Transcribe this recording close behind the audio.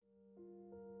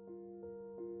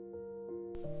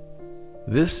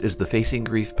This is the Facing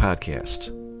Grief podcast,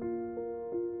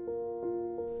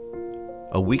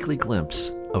 a weekly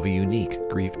glimpse of a unique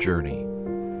grief journey,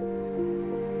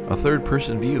 a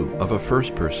third-person view of a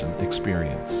first-person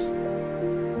experience,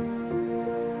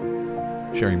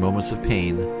 sharing moments of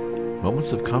pain,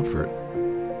 moments of comfort,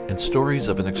 and stories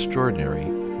of an extraordinary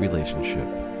relationship.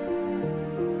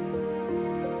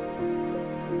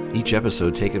 Each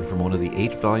episode taken from one of the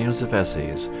 8 volumes of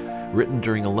essays written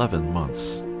during 11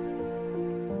 months.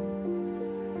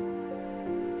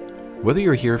 Whether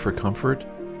you're here for comfort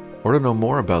or to know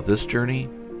more about this journey,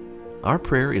 our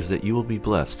prayer is that you will be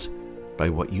blessed by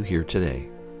what you hear today.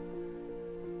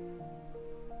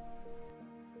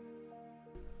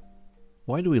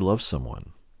 Why do we love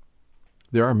someone?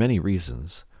 There are many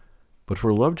reasons, but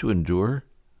for love to endure,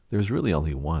 there's really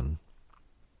only one.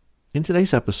 In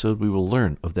today's episode, we will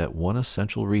learn of that one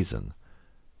essential reason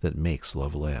that makes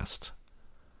love last.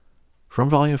 From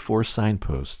Volume 4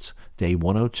 Signposts, Day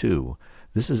 102,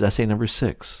 this is essay number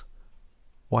 6.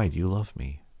 Why do you love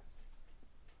me?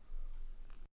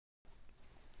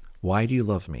 Why do you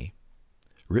love me?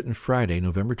 Written Friday,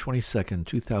 November 22nd,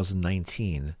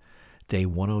 2019, Day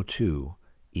 102,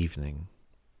 evening.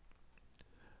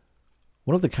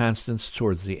 One of the constants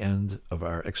towards the end of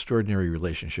our extraordinary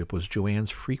relationship was Joanne's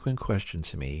frequent question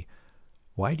to me,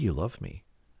 why do you love me?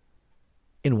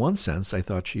 In one sense, I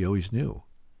thought she always knew.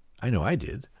 I know I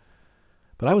did.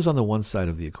 But I was on the one side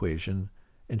of the equation,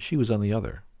 and she was on the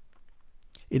other.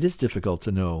 It is difficult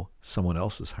to know someone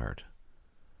else's heart.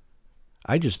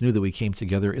 I just knew that we came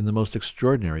together in the most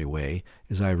extraordinary way,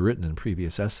 as I have written in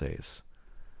previous essays.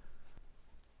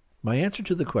 My answer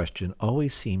to the question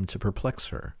always seemed to perplex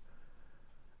her.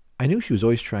 I knew she was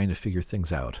always trying to figure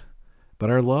things out, but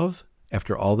our love,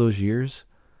 after all those years,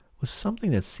 was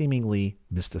something that seemingly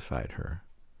mystified her.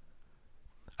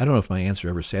 I don't know if my answer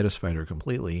ever satisfied her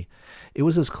completely. It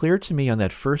was as clear to me on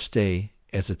that first day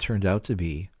as it turned out to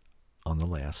be on the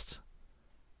last.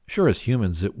 Sure, as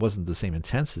humans, it wasn't the same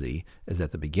intensity as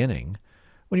at the beginning.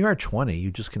 When you are 20,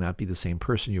 you just cannot be the same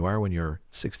person you are when you're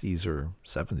 60s or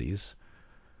 70s.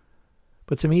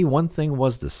 But to me, one thing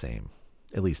was the same,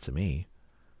 at least to me.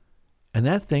 And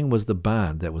that thing was the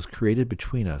bond that was created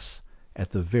between us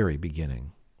at the very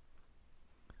beginning.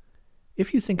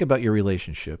 If you think about your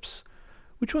relationships,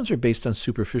 which ones are based on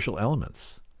superficial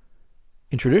elements?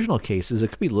 In traditional cases, it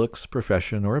could be looks,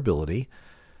 profession, or ability.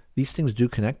 These things do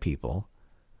connect people.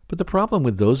 But the problem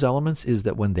with those elements is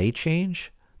that when they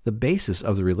change, the basis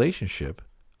of the relationship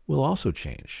will also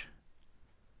change.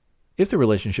 If the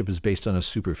relationship is based on a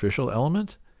superficial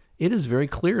element, it is very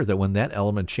clear that when that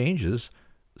element changes,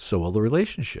 so will the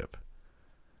relationship.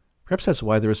 Perhaps that's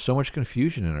why there is so much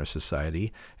confusion in our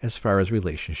society as far as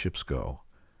relationships go.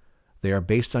 They are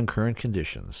based on current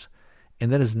conditions,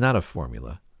 and that is not a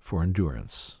formula for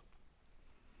endurance.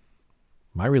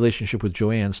 My relationship with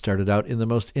Joanne started out in the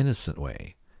most innocent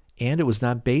way, and it was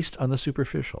not based on the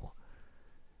superficial.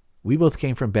 We both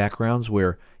came from backgrounds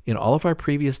where, in all of our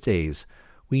previous days,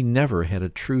 we never had a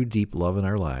true deep love in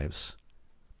our lives.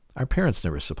 Our parents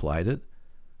never supplied it.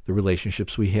 The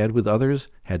relationships we had with others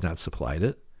had not supplied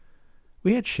it.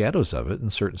 We had shadows of it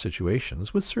in certain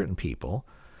situations with certain people,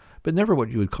 but never what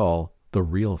you would call the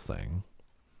real thing.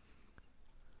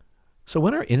 So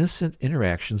when our innocent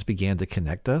interactions began to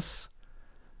connect us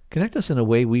in a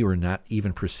way we were not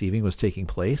even perceiving was taking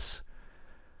place,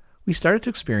 we started to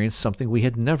experience something we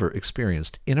had never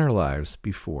experienced in our lives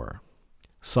before.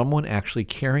 Someone actually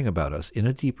caring about us in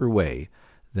a deeper way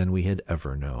than we had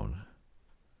ever known.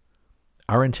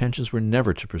 Our intentions were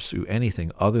never to pursue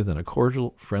anything other than a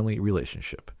cordial, friendly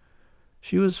relationship.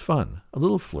 She was fun, a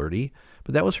little flirty,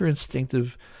 but that was her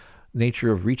instinctive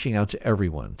nature of reaching out to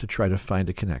everyone to try to find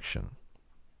a connection.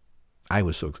 I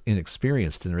was so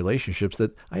inexperienced in relationships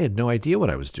that I had no idea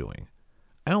what I was doing.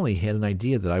 I only had an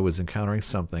idea that I was encountering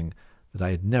something that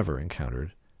I had never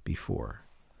encountered before.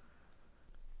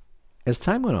 As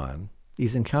time went on,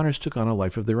 these encounters took on a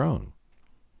life of their own.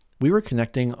 We were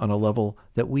connecting on a level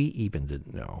that we even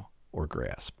didn't know or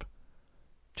grasp.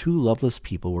 Two loveless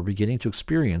people were beginning to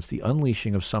experience the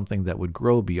unleashing of something that would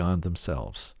grow beyond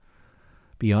themselves,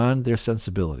 beyond their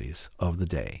sensibilities of the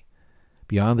day,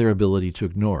 beyond their ability to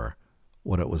ignore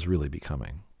what it was really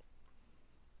becoming.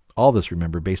 All this,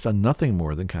 remember, based on nothing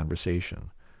more than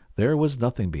conversation. There was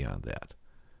nothing beyond that.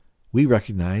 We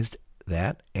recognized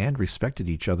that and respected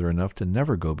each other enough to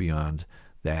never go beyond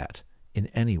that in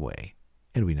any way,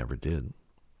 and we never did.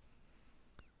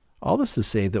 All this to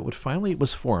say that what finally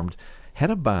was formed had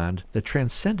a bond that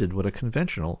transcended what a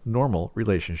conventional, normal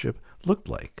relationship looked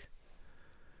like.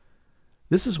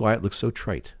 This is why it looks so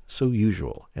trite, so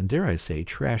usual, and dare I say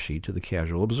trashy to the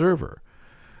casual observer.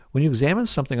 When you examine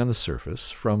something on the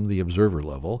surface, from the observer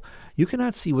level, you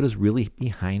cannot see what is really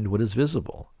behind what is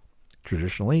visible.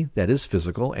 Traditionally, that is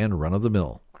physical and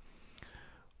run-of-the-mill.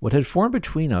 What had formed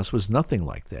between us was nothing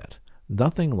like that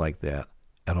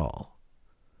at all.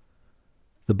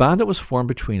 The bond that was formed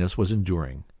between us was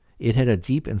enduring. It had a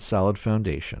deep and solid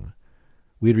foundation.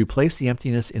 We had replaced the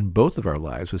emptiness in both of our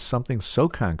lives with something so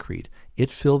concrete,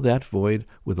 it filled that void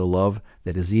with a love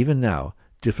that is even now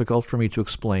difficult for me to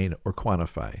explain or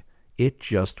quantify. It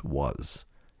just was.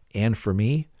 And for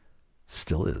me,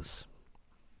 still is.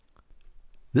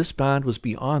 This bond was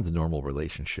beyond the normal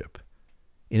relationship.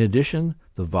 In addition,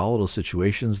 the volatile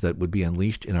situations that would be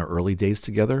unleashed in our early days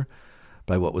together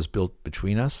by what was built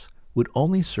between us would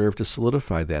only serve to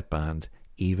solidify that bond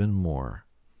even more.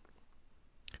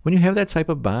 When you have that type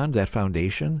of bond, that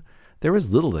foundation, there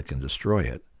is little that can destroy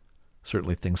it.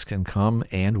 Certainly things can come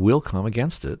and will come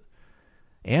against it.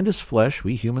 And as flesh,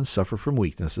 we humans suffer from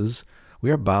weaknesses.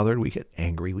 We are bothered, we get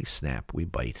angry, we snap, we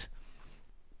bite.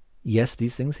 Yes,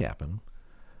 these things happen.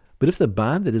 But if the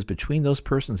bond that is between those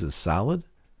persons is solid,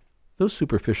 those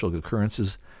superficial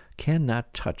occurrences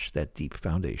cannot touch that deep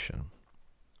foundation.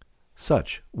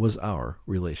 Such was our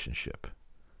relationship.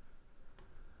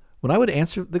 When I would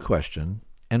answer the question,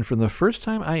 and from the first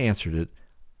time I answered it,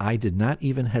 I did not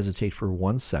even hesitate for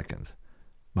 1 second.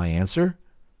 My answer?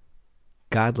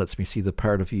 God lets me see the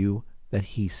part of you that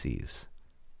He sees.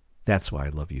 That's why I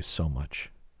love you so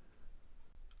much.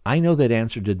 I know that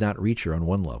answer did not reach her on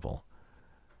one level.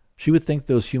 She would think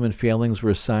those human failings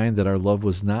were a sign that our love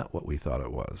was not what we thought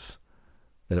it was,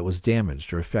 that it was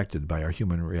damaged or affected by our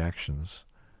human reactions.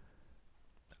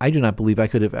 I do not believe I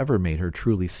could have ever made her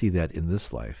truly see that in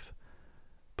this life.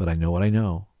 But I know what I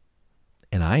know.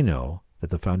 And I know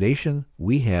that the foundation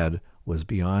we had was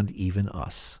beyond even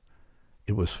us.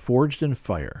 It was forged in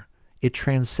fire. It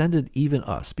transcended even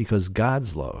us because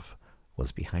God's love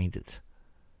was behind it.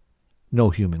 No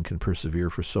human can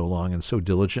persevere for so long and so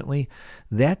diligently.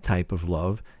 That type of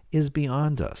love is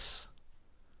beyond us.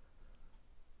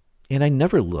 And I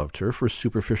never loved her for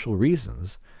superficial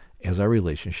reasons as our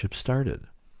relationship started.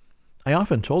 I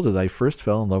often told her that I first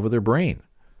fell in love with her brain.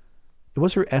 It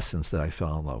was her essence that I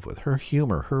fell in love with, her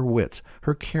humor, her wit,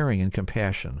 her caring and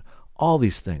compassion. All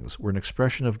these things were an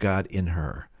expression of God in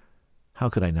her. How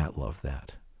could I not love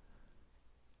that?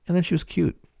 And then she was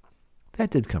cute. That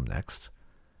did come next.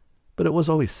 But it was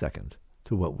always second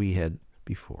to what we had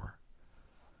before.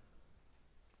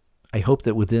 I hope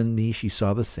that within me she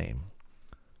saw the same.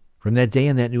 From that day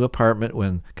in that new apartment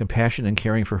when compassion and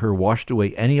caring for her washed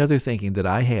away any other thinking that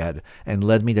I had and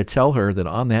led me to tell her that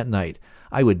on that night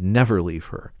I would never leave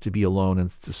her to be alone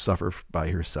and to suffer by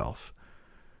herself.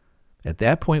 At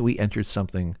that point we entered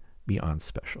something beyond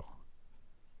special.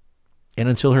 And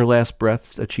until her last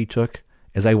breath that she took,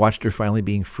 as I watched her finally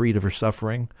being freed of her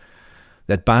suffering,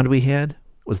 that bond we had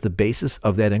was the basis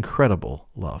of that incredible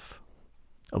love.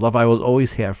 A love I will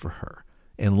always have for her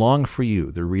and long for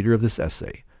you, the reader of this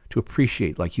essay, to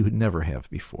appreciate like you would never have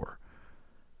before.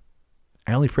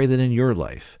 I only pray that in your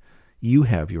life you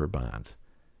have your bond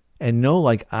and know,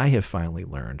 like I have finally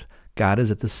learned, God is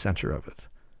at the center of it.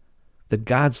 That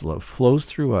God's love flows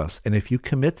through us, and if you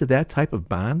commit to that type of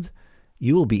bond,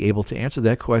 you will be able to answer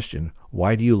that question,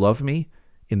 why do you love me?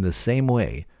 In the same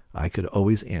way I could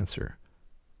always answer,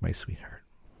 my sweetheart.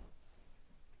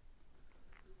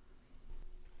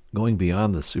 Going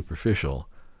beyond the superficial,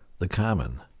 the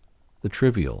common, the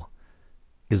trivial,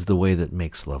 is the way that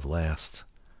makes love last.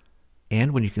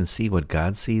 And when you can see what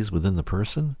God sees within the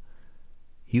person,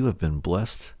 you have been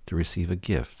blessed to receive a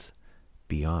gift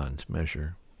beyond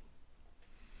measure.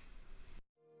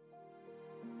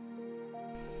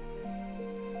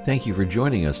 Thank you for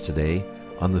joining us today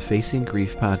on the Facing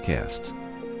Grief podcast.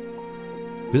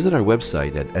 Visit our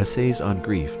website at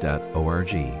essaysongrief.org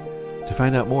to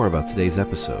find out more about today's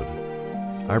episode.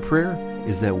 Our prayer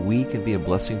is that we can be a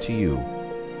blessing to you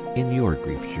in your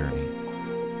grief journey.